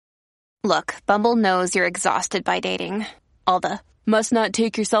Look, Bumble knows you're exhausted by dating. All the must not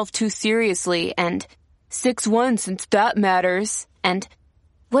take yourself too seriously and 6'1" since that matters. And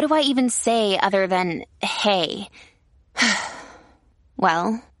what do I even say other than, hey?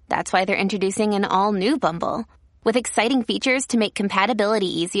 Well, that's why they're introducing an all-new Bumble with exciting features to make compatibility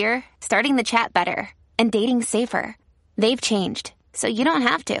easier, starting the chat better, and dating safer. They've changed, so you don't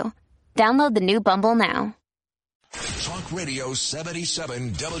have to. Download the new Bumble now. Talk Radio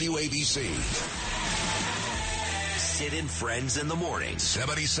 77 WABC. Sid and Friends in the morning.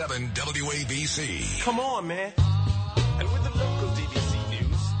 77 WABC. Come on, man. And with the local DBC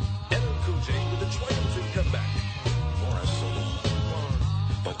news, LL Cool J with a triumphant comeback. More absolute.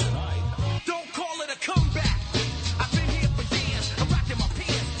 But tonight, don't call it a comeback. I've been here for years. I'm rocking my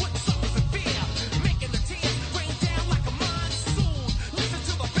peers, putting suckers in fear, making the tears rain down like a monsoon. Listen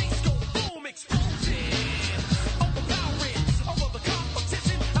to the bass go boom, explosion. Overpowering, over the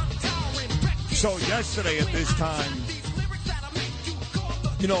competition, I'm towering. So yesterday at this time,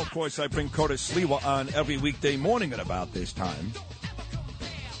 you know, of course, I bring Curtis Sliwa on every weekday morning at about this time.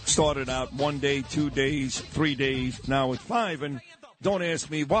 Started out 1 day, 2 days, 3 days, now it's 5. And don't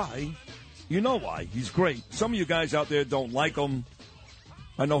ask me why. You know why. He's great. Some of you guys out there don't like him.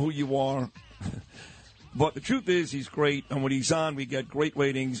 I know who you are. But the truth is he's great. And when he's on, we get great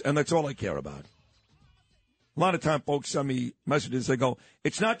ratings. And that's all I care about. A lot of time folks send me messages. They go,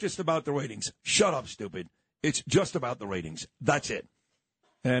 it's not just about the ratings. Shut up, stupid. It's just about the ratings. That's it.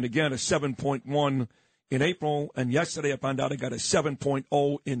 And again, a 7.1 in April. And yesterday I found out I got a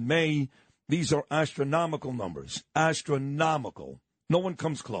 7.0 in May. These are astronomical numbers. Astronomical. No one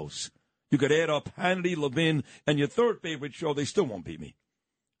comes close. You could add up Hannity, Levin, and your third favorite show. They still won't beat me.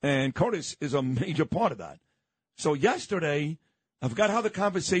 And Curtis is a major part of that. So yesterday, I forgot how the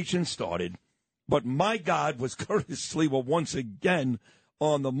conversation started. But my God, was Curtis Sliwa once again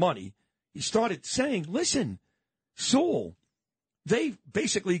on the money. He started saying, listen, Sewell, they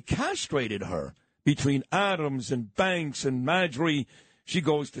basically castrated her between Adams and Banks and Marjorie. She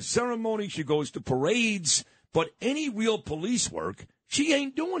goes to ceremony, she goes to parades, but any real police work, she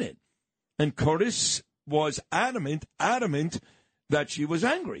ain't doing it. And Curtis was adamant that she was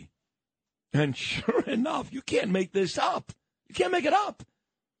angry. And sure enough, you can't make this up. You can't make it up.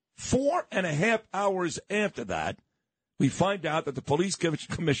 4.5 hours after that, we find out that the police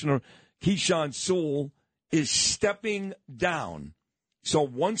commissioner, Keyshawn Sewell, is stepping down. So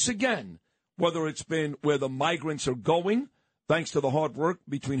once again, whether it's been where the migrants are going, thanks to the hard work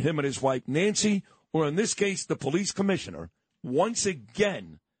between him and his wife Nancy, or in this case, the police commissioner, once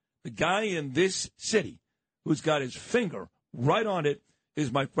again, the guy in this city who's got his finger right on it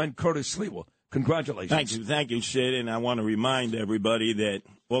is my friend Curtis Sliwa. Congratulations. Thank you, Sid. And I want to remind everybody that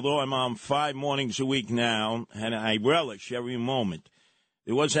although I'm on 5 mornings a week now, and I relish every moment,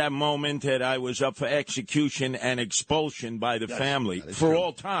 there was that moment that I was up for execution and expulsion by the family for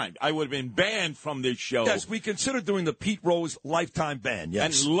all time. I would have been banned from this show. Yes, we considered doing the Pete Rose lifetime ban,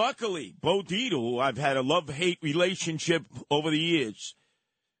 yes. And luckily, Bo Dietl, who I've had a love-hate relationship over the years,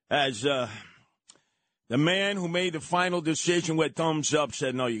 as the man who made the final decision with thumbs up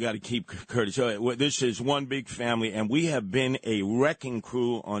said, no, you got to keep Curtis. This is one big family, and we have been a wrecking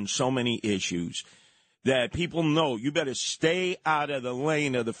crew on so many issues that people know you better stay out of the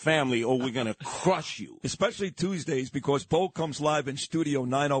lane of the family or we're going to crush you. Especially Tuesdays, because Bo comes live in studio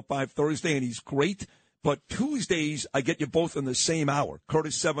 9:05 Thursday, and he's great. But Tuesdays, I get you both in the same hour.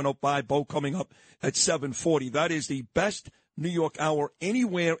 Curtis 7:05, Bo coming up at 7:40. That is the best New York hour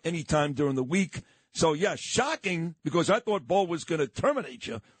anywhere, anytime during the week. So, yeah, shocking, because I thought Bo was going to terminate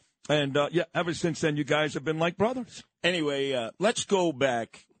you. And, ever since then, you guys have been like brothers. Anyway, let's go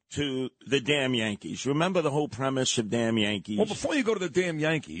back to the damn Yankees. Remember the whole premise of damn Yankees? Well, before you go to the damn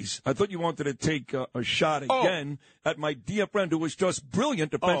Yankees, I thought you wanted to take a shot again at my dear friend who was just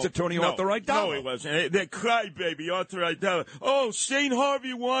brilliant, defense attorney Arthur Aidala. No, he wasn't. That crybaby Arthur Aidala. Oh, St.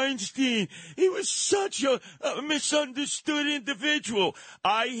 Harvey Weinstein. He was such a misunderstood individual.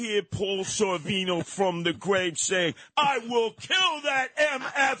 I hear Paul Sorvino from the grave saying, I will kill that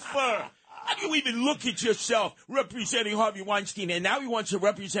MFer. How do you even look at yourself representing Harvey Weinstein? And now he wants to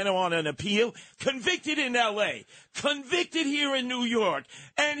represent him on an appeal? Convicted in L.A., convicted here in New York.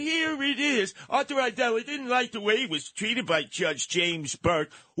 And here it is. Arthur Aidala didn't like the way he was treated by Judge James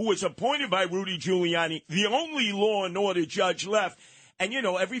Burke, who was appointed by Rudy Giuliani, the only law and order judge left. And,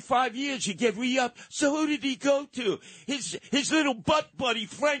 every 5 years you get re-up. So who did he go to? His little butt buddy,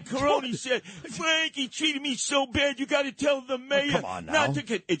 Frank Caroni, said, Frank, he treated me so bad, you got to tell the mayor. Come on now. Not to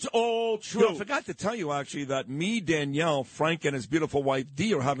get, it's all true. I forgot to tell you, actually, that me, Danielle, Frank, and his beautiful wife,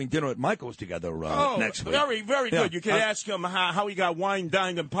 Dee, are having dinner at Michael's together next week. Very, very good. You can ask him how he got wine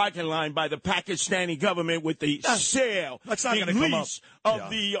dined and pocket lined by the Pakistani government with the sale. That's not going to come up.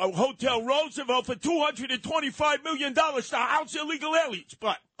 Of the Hotel Roosevelt for $225 million to house illegal aliens.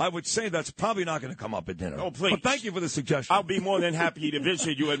 But I would say that's probably not going to come up at dinner. Oh, please. But thank you for the suggestion. I'll be more than happy to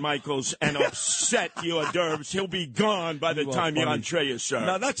visit you at Michael's and upset your nerves. He'll be gone by the time your entree is served.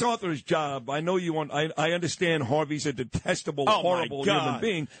 Now, that's Arthur's job. I know you want. I understand Harvey's a detestable, horrible human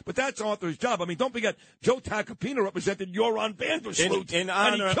being, but that's Arthur's job. I mean, don't forget, Joe Tacopina represented Joran Vandersloot in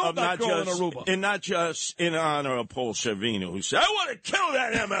honor and he killed of that girl in Aruba. And not just in honor of Paul Sorvino, who said, I want to kill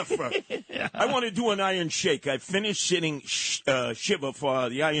that MFer. Yeah. I want to do an Iron Sheik. I finished sitting Shiva for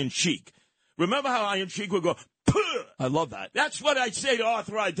the Iron Sheik. Remember how Iron Sheik would go, Puh! I love that. That's what I say to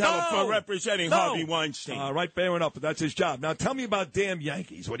Arthur Idella for representing Harvey Weinstein. Right, fair enough, but that's his job. Now, tell me about damn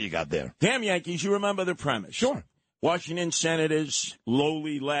Yankees. What do you got there? Damn Yankees, you remember the premise. Sure. Washington Senators,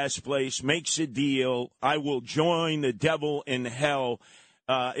 lowly last place, makes a deal. I will join the devil in hell.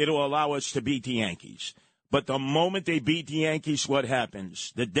 It'll allow us to beat the Yankees. But the moment they beat the Yankees, what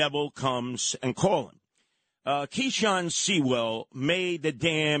happens? The devil comes and calls him. Keyshawn Sewell made the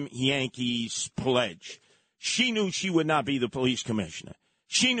damn Yankees pledge. She knew she would not be the police commissioner.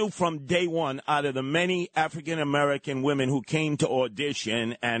 She knew from day one, out of the many African-American women who came to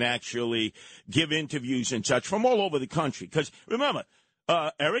audition and actually give interviews and such from all over the country. Because remember,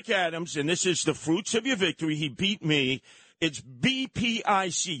 Eric Adams, and this is the fruits of your victory, he beat me. It's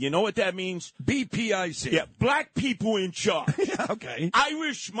BPIC. You know what that means? BPIC. Yeah, black people in charge. Okay.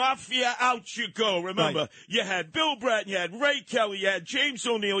 Irish Mafia, out you go. Remember, Right. You had Bill Bratton, you had Ray Kelly, you had James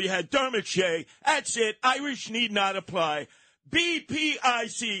O'Neill, you had Dermot Shea. That's it. Irish need not apply.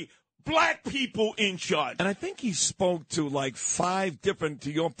 BPIC, black people in charge. And I think he spoke to like 5 different,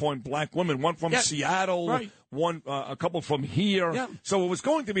 to your point, black women. One from Seattle, right. One, a couple from here. Yeah. So it was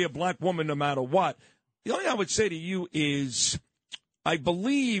going to be a black woman no matter what. The only thing I would say to you is I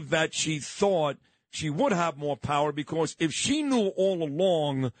believe that she thought she would have more power because if she knew all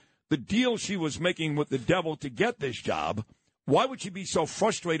along the deal she was making with the devil to get this job, why would she be so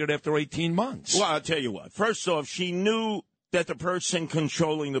frustrated after 18 months? Well, I'll tell you what. First off, she knew that the person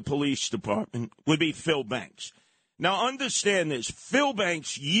controlling the police department would be Phil Banks. Now, understand this. Phil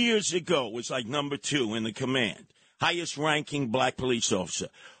Banks, years ago, was like number 2 in the command, highest-ranking black police officer.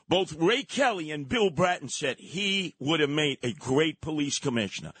 Both Ray Kelly and Bill Bratton said he would have made a great police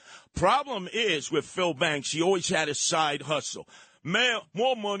commissioner. Problem is, with Phil Banks, he always had a side hustle. Man,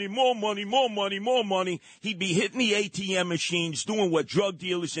 more money, more money, more money, more money. He'd be hitting the ATM machines, doing what drug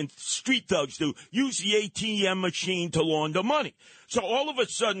dealers and street thugs do, use the ATM machine to launder money. So all of a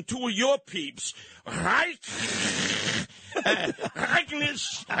sudden, 2 of your peeps, right?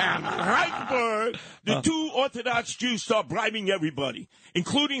 Agnes and Reichberg, the 2 Orthodox Jews start bribing everybody,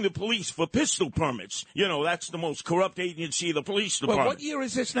 including the police for pistol permits. You know, that's the most corrupt agency of the police department. Well, what year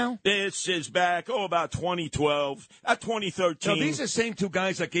is this now? This is back, about 2012, 2013. So these are the same 2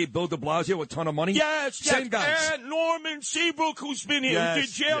 guys that gave Bill de Blasio a ton of money? Yes, Same guys. And Norman Seabrook, who's been here, who did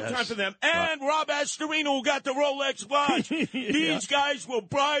jail time for them. And Rob Astorino, who got the Rolex watch. These guys were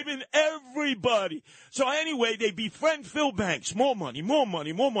bribing everybody. So anyway, they befriend Phil Banks. More money, more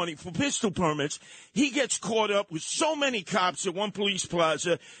money, more money for pistol permits. He gets caught up with so many cops at one police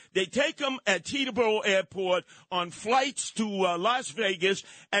plaza. They take him at Teterboro Airport on flights to Las Vegas,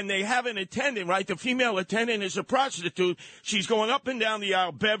 and they have an attendant, right? The female attendant is a prostitute. She's going up and down the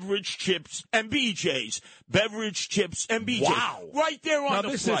aisle, beverage, chips, and BJ's. Beverage, chips, and BJ's. Wow. Right there on now, the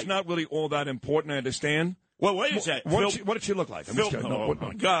this flight. is not really all that important, I understand. Well, wait a second. What did she look like? Oh,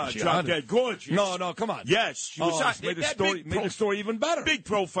 my God. Drop dead gorgeous. No, come on. Yes. She was made the story even better. Big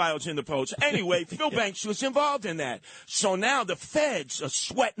profiles in the Post. Anyway, Phil Banks was involved in that. So now the feds are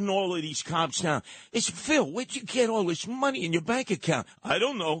sweating all of these cops down. They said, Phil, where'd you get all this money in your bank account? I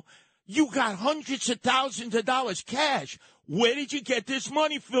don't know. You got hundreds of thousands of dollars cash. Where did you get this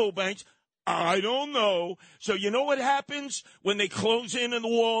money, Phil Banks? I don't know. So you know what happens when they close in on the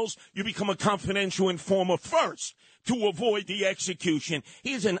walls? You become a confidential informer first to avoid the execution.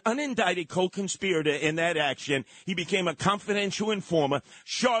 He is an unindicted co-conspirator in that action. He became a confidential informer.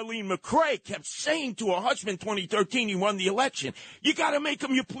 Charlene McRae kept saying to her husband in 2013, he won the election, you got to make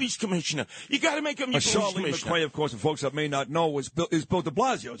him your police commissioner. You got to make him your police commissioner. McRae, of course, for folks that may not know, is Bill de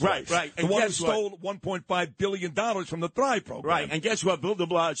Blasio's wife. Right. The one who stole $1.5 billion from the Thrive program. Right, and guess what? Bill de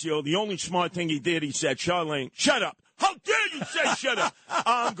Blasio, the only smart thing he did, he said, Charlene, shut up. How dare you say shut up.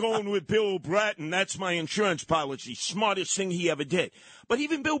 I'm going with Bill Bratton. That's my insurance policy. Smartest thing he ever did. But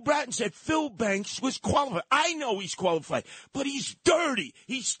even Bill Bratton said Phil Banks was qualified. I know he's qualified, but he's dirty.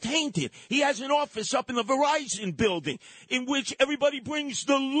 He's tainted. He has an office up in the Verizon building in which everybody brings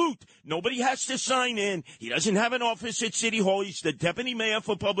the loot. Nobody has to sign in. He doesn't have an office at City Hall. He's the deputy mayor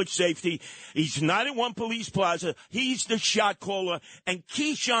for public safety. He's not at One Police Plaza. He's the shot caller. And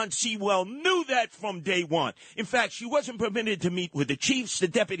Keyshawn Sewell knew that from day one. In fact, she wasn't permitted to meet with the chiefs, the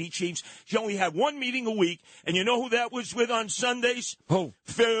deputy chiefs. She only had one meeting a week. And you know who that was with on Sundays? Oh.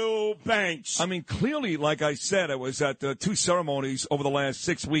 Phil Banks. I mean, clearly, like I said, I was at two ceremonies over the last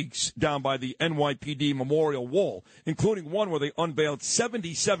 6 weeks down by the NYPD Memorial Wall, including one where they unveiled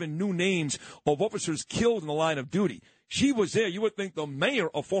 77 new names of officers killed in the line of duty. She was there. You would think the mayor,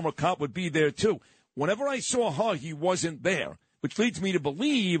 a former cop, would be there, too. Whenever I saw her, he wasn't there, which leads me to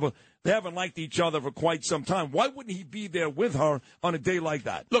believe they haven't liked each other for quite some time. Why wouldn't he be there with her on a day like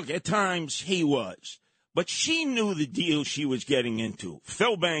that? Look, at times he was. But she knew the deal she was getting into.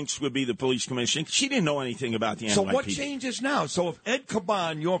 Phil Banks would be the police commissioner. She didn't know anything about the NYPD. So what changes now? So if Ed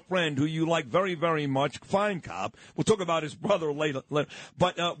Caban, your friend, who you like very, very much, fine cop, we'll talk about his brother later.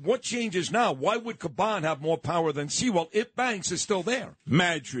 But what changes now? Why would Caban have more power than Sewell if Banks is still there?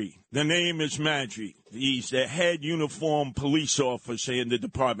 Madry. The name is Madry. He's the head uniformed police officer in the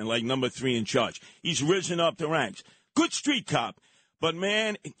department, like number 3 in charge. He's risen up the ranks. Good street cop. But,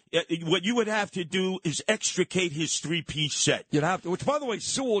 man, what you would have to do is extricate his 3-piece set. You'd have to, which, by the way,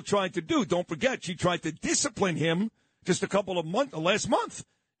 Sewell tried to do. Don't forget, she tried to discipline him just a couple of months, last month.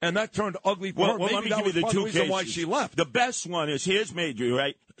 And that turned ugly for her. Well, let me give you the two cases. Why she left. The best one is, here's Madry,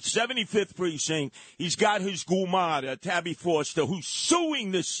 right? 75th Precinct. He's got his gumada, Tabby Forster, who's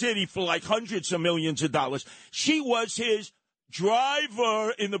suing the city for like hundreds of millions of dollars. She was his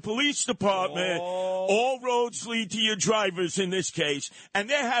driver in the police department. All roads lead to your drivers in this case. And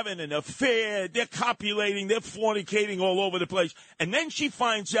they're having an affair. They're copulating. They're fornicating all over the place. And then she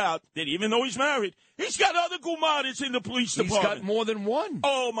finds out that even though he's married, he's got other gumadas in the police department. He's got more than one.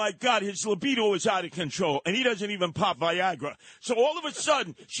 Oh, my God. His libido is out of control. And he doesn't even pop Viagra. So all of a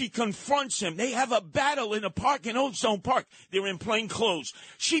sudden, she confronts him. They have a battle in a park in Ozone Park. They're in plain clothes.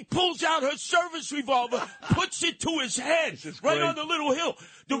 She pulls out her service revolver, puts it to his head, right on the little hill.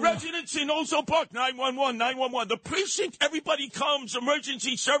 The residents in Ozone Park, 911, 911. The precinct, everybody comes,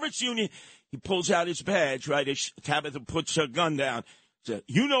 emergency service unit. He pulls out his badge, right, as Tabitha puts her gun down. Said,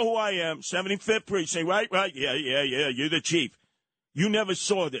 you know who I am, 75th Precinct, right? Yeah, you're the chief. You never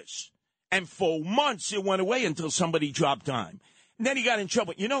saw this. And for months, it went away until somebody dropped dime. And then he got in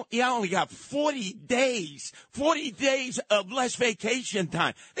trouble. You know, he only got 40 days of less vacation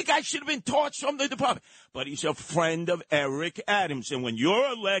time. The guy should have been torched from the department. But he's a friend of Eric Adams. And when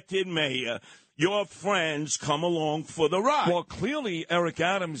you're elected mayor, your friends come along for the ride. Well, clearly, Eric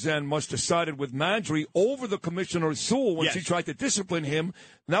Adams then must have sided with Madry over the Commissioner Sewell when she tried to discipline him.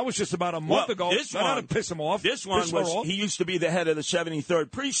 And that was just about a month ago. This one, to piss him off. This one was, he used to be the head of the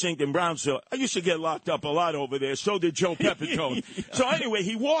 73rd Precinct in Brownsville. I used to get locked up a lot over there. So did Joe Pepitone. So anyway,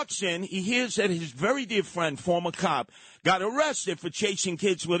 he walks in. He hears that his very dear friend, former cop, got arrested for chasing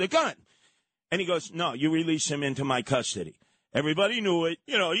kids with a gun. And he goes, no, you release him into my custody. Everybody knew it.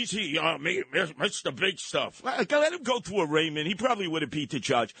 You know, he's Mr. Big Stuff. Let him go through arraignment. He probably would have beat the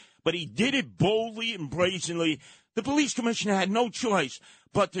judge. But he did it boldly and brazenly. The police commissioner had no choice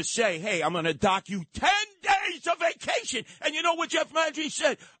but to say, hey, I'm going to dock you 10 days of vacation. And you know what Jeff Madry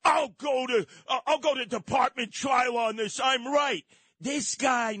said? I'll go to department trial on this. I'm right. This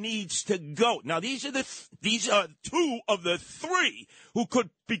guy needs to go. Now, these are 2 of the 3 who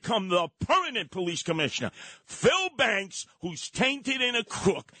could become the permanent police commissioner. Phil Banks, who's tainted in a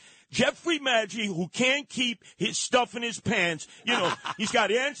crook. Jeffrey Madry, who can't keep his stuff in his pants. You know, he's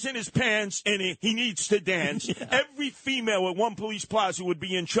got ants in his pants, and he needs to dance. Yeah. Every female at One Police Plaza would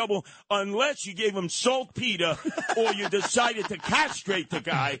be in trouble unless you gave him saltpeter or you decided to castrate the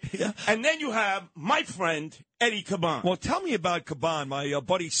guy. Yeah. And then you have my friend, Eddie Caban. Well, tell me about Caban. My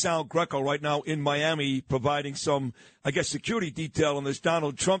buddy Sal Greco right now in Miami providing some, I guess, security detail on this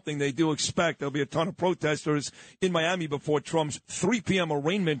Donald Trump thing. They do expect there'll be a ton of protesters in Miami before Trump's 3 p.m.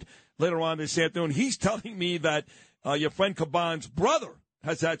 arraignment later on this afternoon. He's telling me that your friend Caban's brother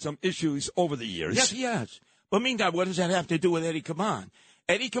has had some issues over the years. Yes, he has. But meantime, what does that have to do with Eddie Caban?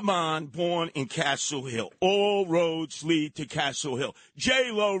 Eddie Caban, born in Castle Hill. All roads lead to Castle Hill.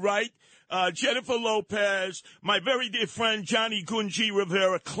 J-Lo, right? Jennifer Lopez, my very dear friend Johnny Gunji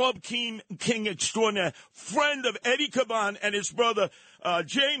Rivera, Club King extraordinaire, friend of Eddie Caban and his brother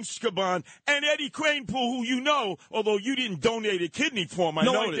James Caban, and Eddie Kranepool, who you know, although you didn't donate a kidney for him, I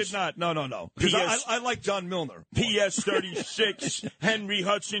noticed. I did not. No. Because I like John Milner. PS 36, Henry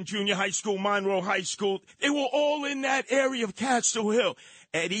Hudson Junior High School, Monroe High School. They were all in that area of Castle Hill.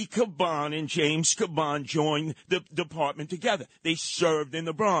 Eddie Caban and James Caban joined the department together. They served in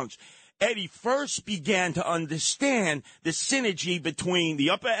the Bronx. Eddie first began to understand the synergy between the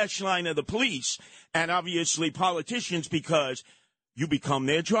upper echelon of the police and obviously politicians because you become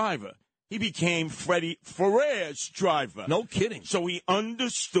their driver. He became Freddie Ferrer's driver. No kidding. So he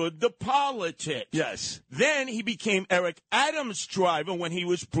understood the politics. Yes. Then he became Eric Adams' driver when he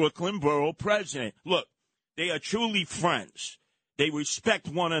was Brooklyn Borough president. Look, they are truly friends. They respect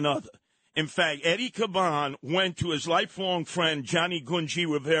one another. In fact, Eddie Caban went to his lifelong friend, Johnny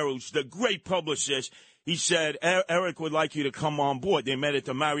Gunji Rivera, who's the great publicist. He said, Eric would like you to come on board. They met at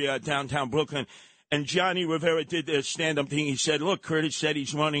the Marriott downtown Brooklyn. And Johnny Rivera did the stand-up thing. He said, look, Curtis said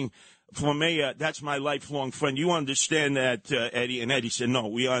he's running for mayor. That's my lifelong friend. You understand that, Eddie? And Eddie said, no,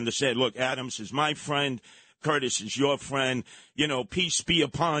 we understand. Look, Adams is my friend. Curtis is your friend. You know, peace be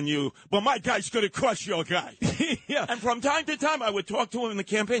upon you. But my guy's going to crush your guy. Yeah. And from time to time, I would talk to him in the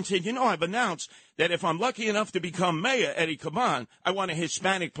campaign and say, you know, I've announced that if I'm lucky enough to become mayor, Eddie Caban, I want a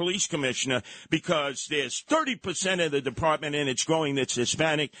Hispanic police commissioner because there's 30% of the department and it's growing that's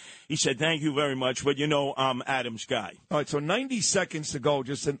Hispanic. He said, thank you very much, but you know, I'm Adam's guy. All right, so 90 seconds to go.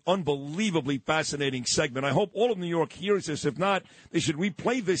 Just an unbelievably fascinating segment. I hope all of New York hears this. If not, they should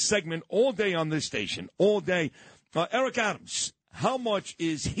replay this segment all day on this station, all day. Eric Adams, how much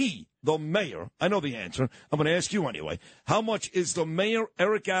is he, the mayor? I know the answer. I'm going to ask you anyway. How much is the mayor,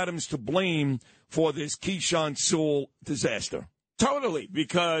 Eric Adams, to blame for this Keyshawn Sewell disaster? Totally,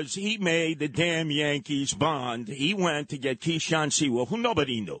 because he made the damn Yankees bond. He went to get Keyshawn Sewell, who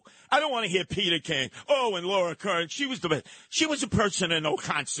nobody knew. I don't want to hear Peter King. Oh, and Laura Kern. She was the best. She was a person of no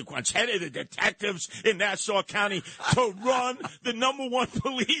consequence, head of the detectives in Nassau County to run the #1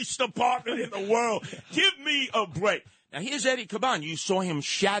 police department in the world. Give me a break. Now, here's Eddie Caban. You saw him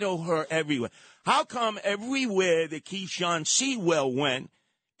shadow her everywhere. How come everywhere that Keyshawn Sewell went,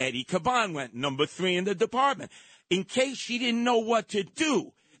 Eddie Caban went, #3 in the department? In case she didn't know what to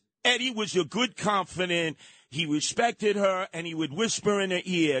do, Eddie was a good confidant. He respected her, and he would whisper in her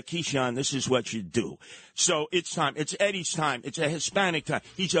ear, Keyshawn, this is what you do. So it's time. It's Eddie's time. It's a Hispanic time.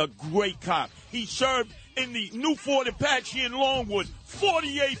 He's a great cop. He served in the Newport Apache in Longwood,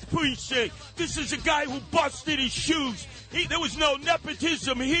 48th precinct. This is a guy who busted his shoes. There was no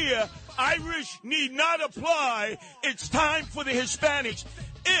nepotism here. Irish need not apply. It's time for the Hispanics.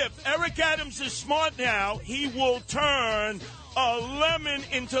 If Eric Adams is smart now, he will turn a lemon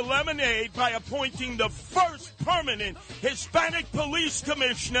into lemonade by appointing the first permanent Hispanic police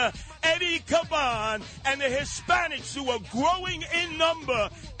commissioner, Eddie Caban, and the Hispanics who are growing in number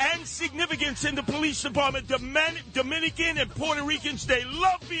and significance in the police department, Dominican and Puerto Ricans, they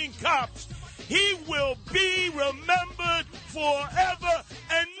love being cops. He will be remembered forever,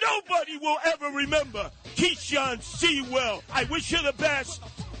 and nobody will ever remember Keyshawn Sewell. I wish her the best,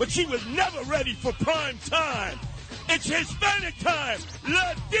 but she was never ready for prime time. It's Hispanic time,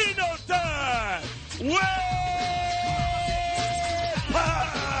 Latino time. Way!